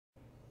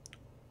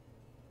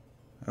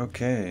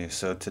Okay,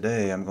 so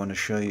today I'm going to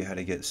show you how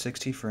to get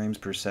 60 frames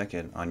per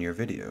second on your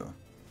video.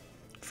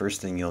 First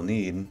thing you'll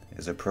need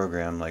is a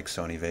program like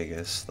Sony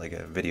Vegas, like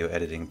a video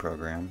editing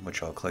program,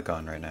 which I'll click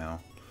on right now.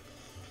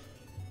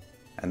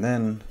 And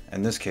then,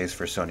 in this case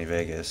for Sony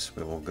Vegas,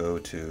 we will go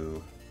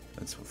to,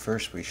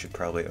 first we should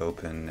probably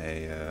open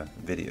a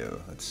video.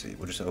 Let's see,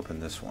 we'll just open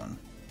this one,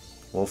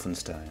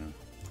 Wolfenstein.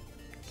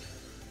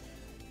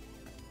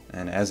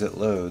 And as it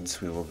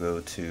loads, we will go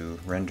to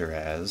Render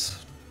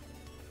As.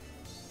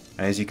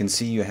 And as you can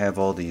see, you have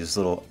all these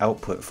little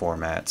output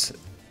formats.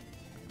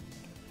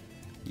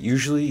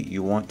 Usually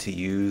you want to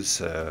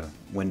use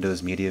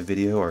Windows Media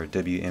Video or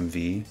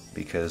WMV,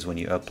 because when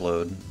you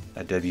upload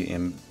a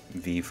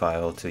WMV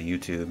file to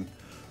YouTube,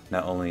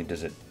 not only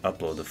does it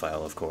upload the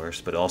file, of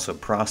course, but also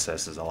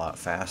processes a lot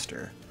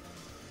faster.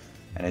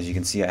 And as you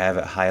can see, I have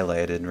it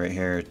highlighted right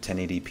here,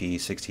 1080p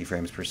 60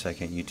 frames per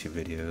second YouTube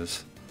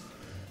videos.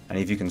 And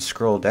if you can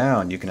scroll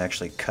down, you can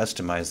actually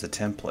customize the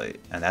template,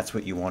 and that's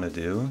what you want to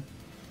do.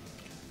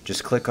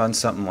 Just click on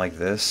something like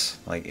this,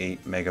 like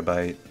 8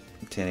 megabyte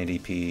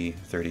 1080p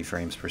 30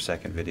 frames per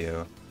second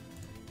video,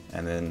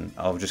 and then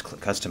I'll just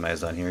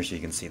customize on here so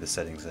you can see the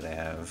settings that I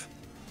have.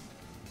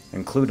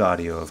 Include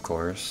audio, of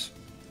course.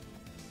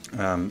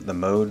 The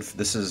mode,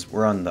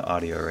 we're on the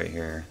audio right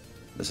here.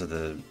 This is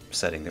the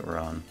setting that we're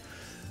on.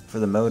 For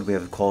the mode, we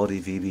have quality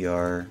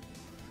VBR,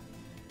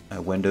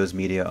 Windows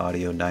Media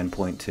Audio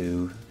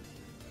 9.2.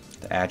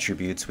 The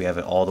attributes, we have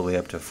it all the way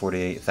up to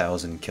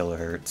 48,000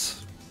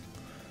 kilohertz.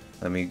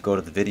 Then we go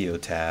to the video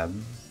tab,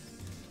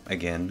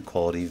 again,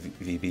 quality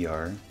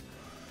VBR.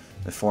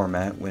 The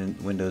format,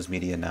 Windows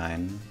Media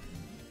 9,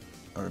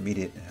 or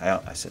Media,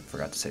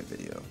 forgot to say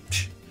video.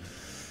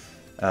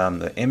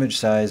 The image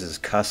size is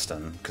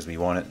custom, because we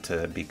want it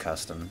to be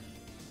custom,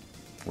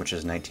 which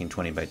is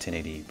 1920 by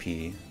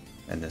 1080p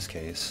in this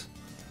case.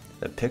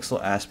 The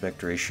pixel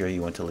aspect ratio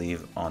you want to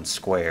leave on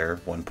square,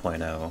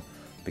 1.0,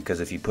 because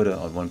if you put it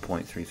on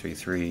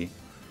 1.333,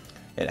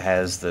 it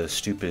has the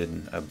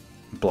stupid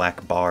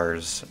black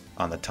bars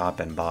on the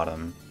top and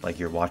bottom, like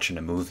you're watching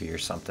a movie or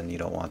something. You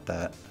don't want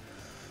that.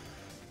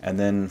 And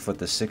then for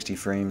the 60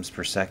 frames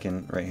per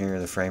second right here,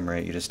 the frame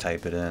rate, you just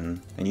type it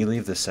in, and you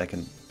leave the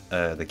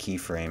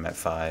keyframe at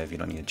 5. You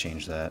don't need to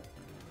change that.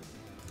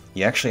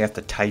 You actually have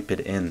to type it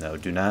in though.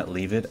 Do not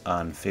leave it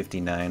on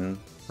 59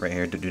 right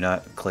here. Do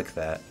not click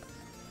that.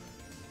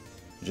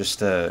 Just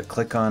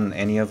click on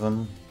any of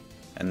them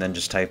and then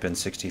just type in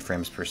 60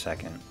 frames per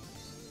second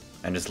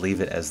and just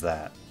leave it as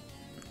that.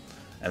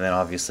 And then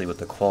obviously with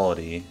the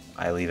quality,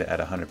 I leave it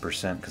at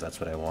 100% because that's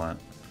what I want.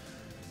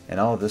 And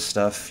all of this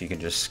stuff you can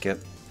just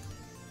skip.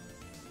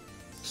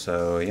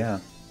 So yeah,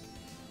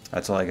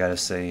 that's all I gotta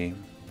say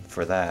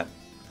for that.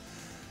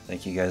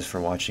 Thank you guys for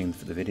watching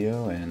the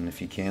video, and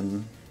if you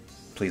can,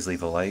 please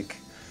leave a like.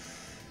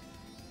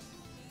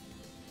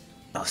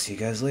 I'll see you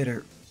guys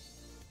later.